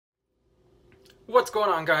What's going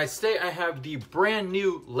on, guys? Today I have the brand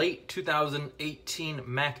new late 2018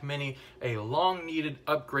 Mac Mini, a long needed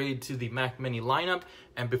upgrade to the Mac Mini lineup.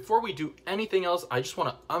 And before we do anything else, I just want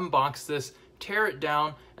to unbox this, tear it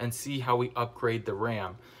down, and see how we upgrade the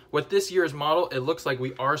RAM. With this year's model, it looks like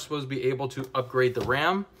we are supposed to be able to upgrade the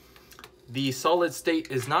RAM. The solid state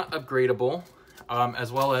is not upgradable,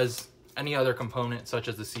 as well as any other component such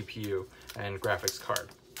as the CPU and graphics card.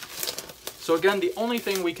 So again, the only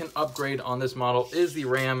thing we can upgrade on this model is the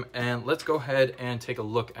RAM, and let's go ahead and take a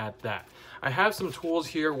look at that. I have some tools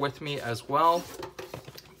here with me as well,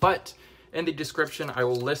 but in the description, I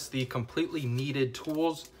will list the completely needed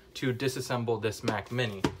tools to disassemble this Mac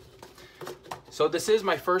Mini. So this is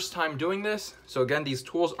my first time doing this. So again, these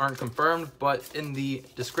tools aren't confirmed, but in the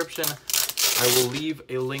description, I will leave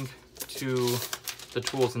a link to the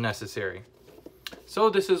tools necessary. So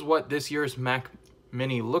this is what this year's Mac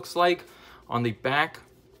Mini looks like. On the back,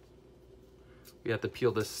 we have to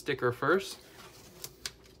peel this sticker first.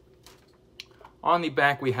 On the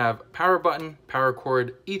back, we have power button, power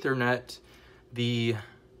cord, Ethernet, the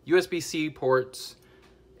USB-C ports,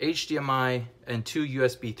 HDMI, and two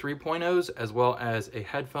USB 3.0s, as well as a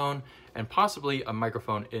headphone and possibly a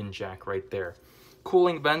microphone in jack right there.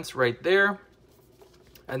 Cooling vents right there.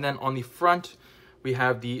 And then on the front, we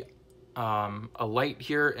have the a light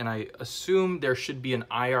here, and I assume there should be an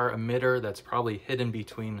IR emitter that's probably hidden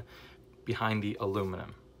behind the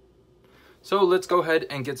aluminum. So let's go ahead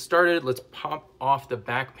and get started. Let's pop off the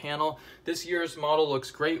back panel. This year's model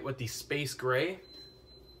looks great with the space gray.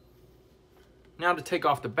 Now to take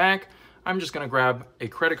off the back, I'm just going to grab a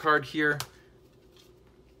credit card here,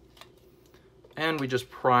 and we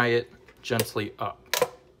just pry it gently up.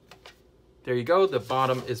 There you go, the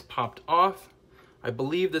bottom is popped off. I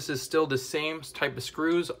believe this is still the same type of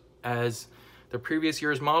screws as the previous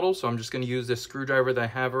year's model, so I'm just going to use this screwdriver that I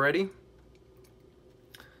have already.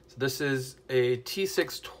 So this is a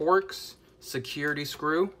T6 Torx security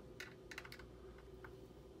screw.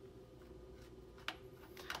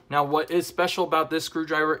 Now what is special about this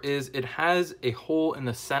screwdriver is it has a hole in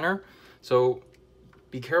the center, so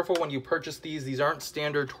be careful when you purchase these. These aren't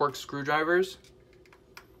standard Torx screwdrivers.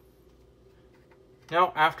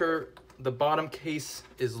 Now after the bottom case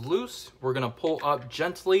is loose, we're going to pull up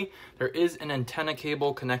gently. There is an antenna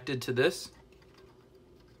cable connected to this.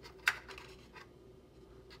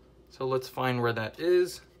 So let's find where that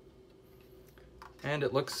is. And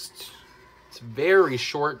it's very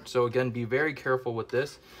short, so again, be very careful with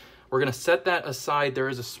this. We're going to set that aside. There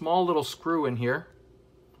is a small little screw in here.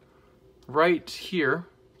 Right here.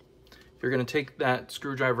 You're going to take that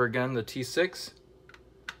screwdriver again, the T6.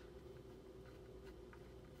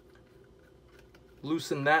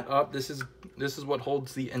 Loosen that up. This is what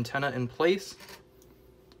holds the antenna in place.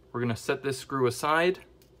 We're going to set this screw aside.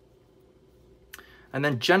 And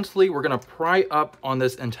then gently, we're going to pry up on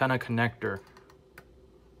this antenna connector.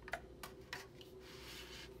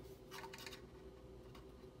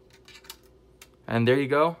 And there you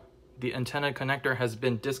go. The antenna connector has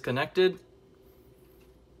been disconnected.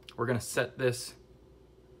 We're going to set this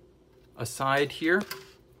aside here.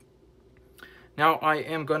 Now I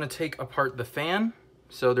am going to take apart the fan.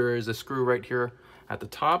 So there is a screw right here at the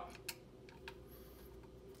top.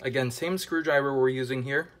 Again, same screwdriver we're using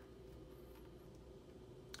here.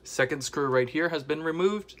 Second screw right here has been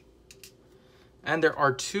removed. And there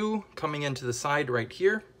are two coming into the side right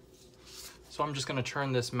here. So I'm just going to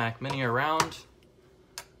turn this Mac Mini around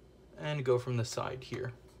and go from the side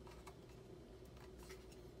here.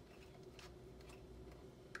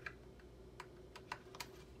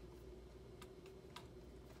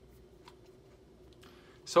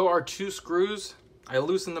 So our two screws, I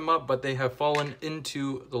loosened them up, but they have fallen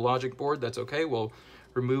into the logic board. That's okay. We'll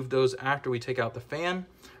remove those after we take out the fan.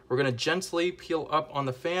 We're going to gently peel up on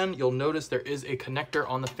the fan. You'll notice there is a connector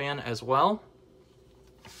on the fan as well.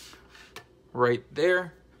 Right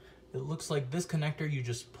there. It looks like this connector you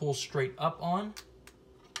just pull straight up on,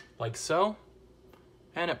 like so,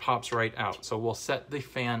 and it pops right out. So we'll set the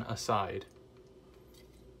fan aside.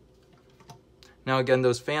 Now again,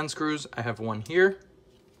 those fan screws, I have one here.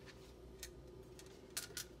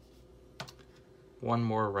 One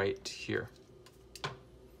more right here.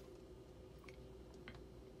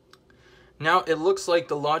 Now it looks like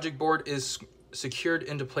the logic board is secured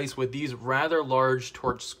into place with these rather large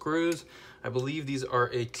Torx screws. I believe these are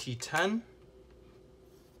a T10.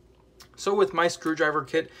 So with my screwdriver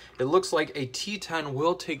kit, it looks like a T10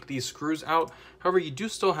 will take these screws out. However, you do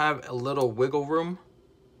still have a little wiggle room.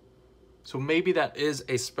 So maybe that is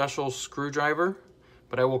a special screwdriver,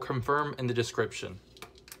 but I will confirm in the description.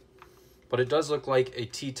 But it does look like a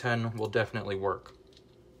T10 will definitely work.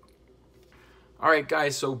 All right,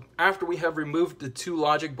 guys, so after we have removed the 2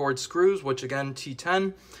 logic board screws, which again,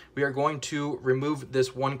 T10, we are going to remove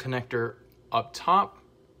this one connector up top,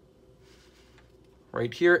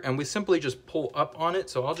 right here, and we simply just pull up on it.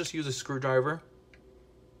 So I'll just use a screwdriver,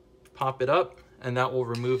 pop it up, and that will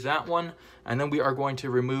remove that one. And then we are going to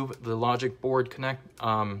remove the logic board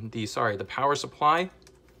the power supply.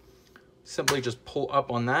 Simply just pull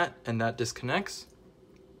up on that, and that disconnects.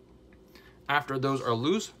 After those are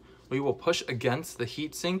loose, we will push against the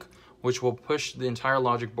heatsink, which will push the entire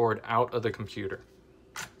logic board out of the computer.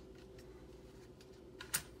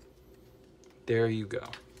 There you go.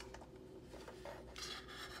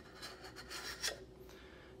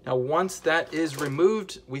 Now, once that is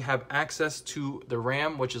removed, we have access to the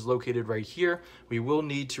RAM, which is located right here. We will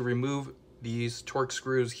need to remove these Torx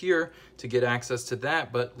screws here to get access to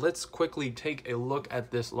that, but let's quickly take a look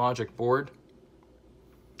at this logic board.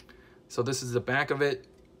 So this is the back of it.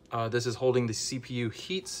 This is holding the CPU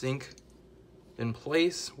heatsink in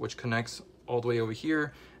place, which connects all the way over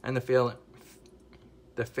here, and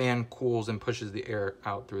the fan cools and pushes the air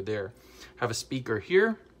out through there. Have a speaker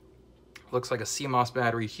here, looks like a CMOS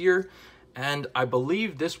battery here, and I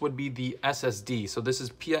believe this would be the SSD. So this is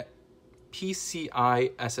PCI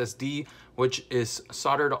SSD, which is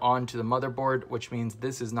soldered onto the motherboard, which means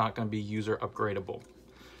this is not going to be user upgradable.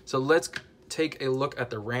 So let's take a look at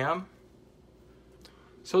the RAM.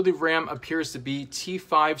 So the RAM appears to be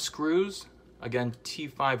T5 screws, again,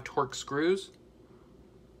 T5 Torx screws.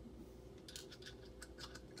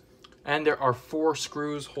 And there are 4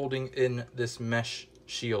 screws holding in this mesh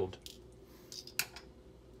shield.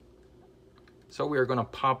 So we are going to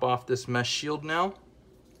pop off this mesh shield now.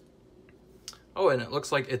 Oh, and it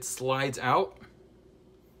looks like it slides out.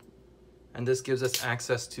 And this gives us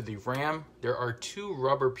access to the RAM. There are 2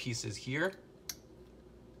 rubber pieces here.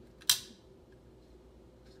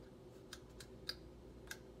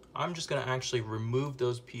 I'm just going to actually remove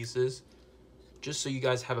those pieces just so you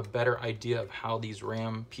guys have a better idea of how these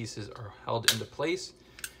RAM pieces are held into place.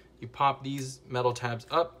 You pop these metal tabs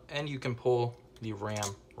up and you can pull the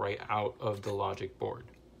RAM right out of the logic board.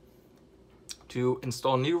 To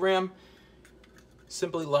install new RAM,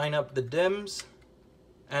 simply line up the DIMMs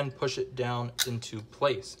and push it down into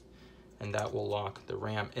place, and that will lock the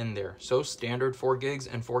RAM in there. So standard 4 gigs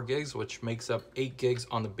and 4 gigs, which makes up 8 gigs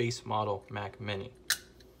on the base model Mac Mini.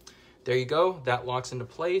 There you go, that locks into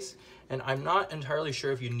place. And I'm not entirely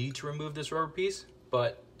sure if you need to remove this rubber piece,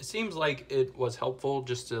 but it seems like it was helpful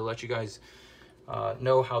just to let you guys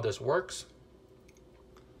know how this works.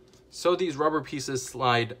 So these rubber pieces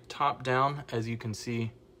slide top down, as you can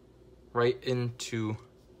see, right into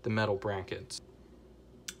the metal brackets.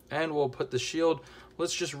 And we'll put the shield,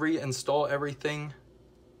 let's just reinstall everything.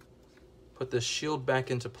 Put the shield back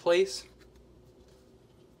into place.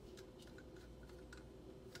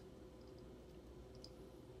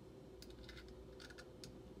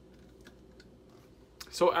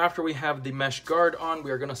 So after we have the mesh guard on,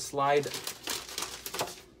 we are going to slide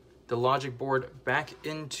the logic board back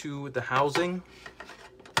into the housing.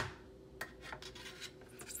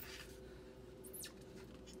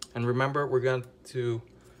 And remember, we're going to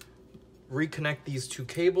reconnect these 2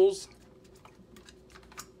 cables.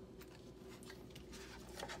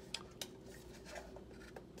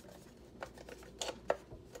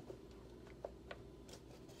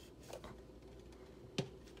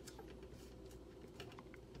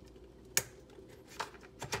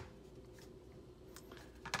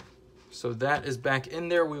 So that is back in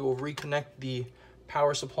there. We will reconnect the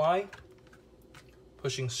power supply,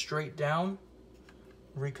 pushing straight down,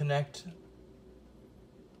 reconnect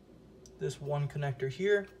this one connector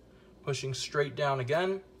here, pushing straight down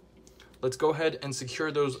again. Let's go ahead and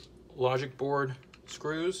secure those logic board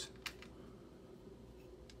screws.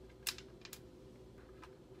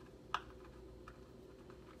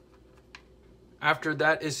 After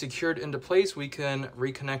that is secured into place, we can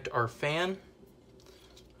reconnect our fan.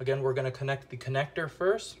 Again, we're going to connect the connector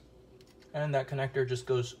first, and that connector just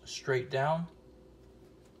goes straight down.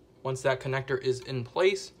 Once that connector is in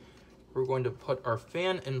place, we're going to put our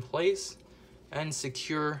fan in place and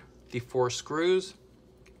secure the 4 screws.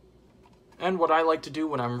 And what I like to do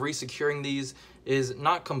when I'm resecuring these is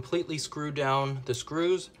not completely screw down the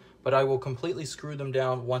screws, but I will completely screw them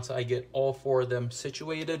down once I get all 4 of them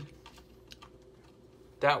situated.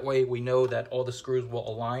 That way we know that all the screws will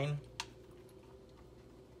align.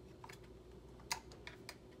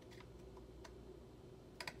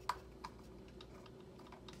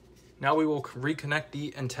 Now we will reconnect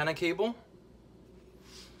the antenna cable.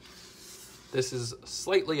 This is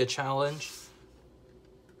slightly a challenge.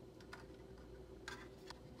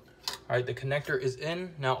 All right, the connector is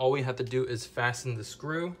in. Now all we have to do is fasten the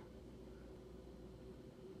screw.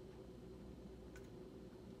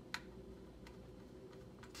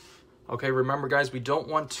 Okay, remember guys, we don't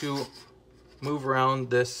want to move around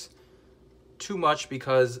this too much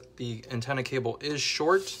because the antenna cable is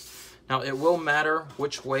short. Now it will matter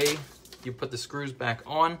which way you put the screws back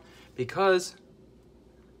on because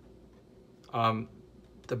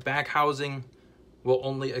the back housing will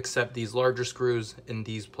only accept these larger screws in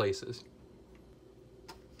these places.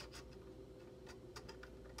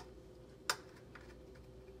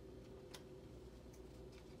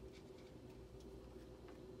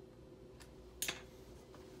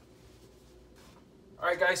 All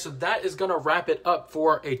right guys, so that is gonna wrap it up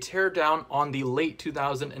for a teardown on the late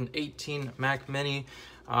 2018 Mac Mini.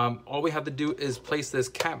 All we have to do is place this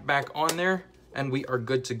cap back on there and we are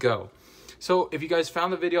good to go. So if you guys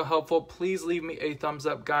found the video helpful, please leave me a thumbs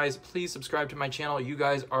up, guys. Please subscribe to my channel. You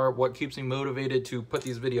guys are what keeps me motivated to put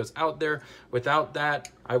these videos out there. Without that,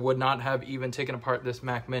 I would not have even taken apart this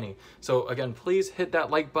Mac Mini. So again, please hit that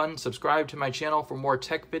like button, subscribe to my channel for more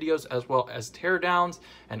tech videos as well as teardowns,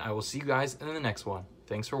 and I will see you guys in the next one.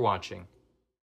 Thanks for watching.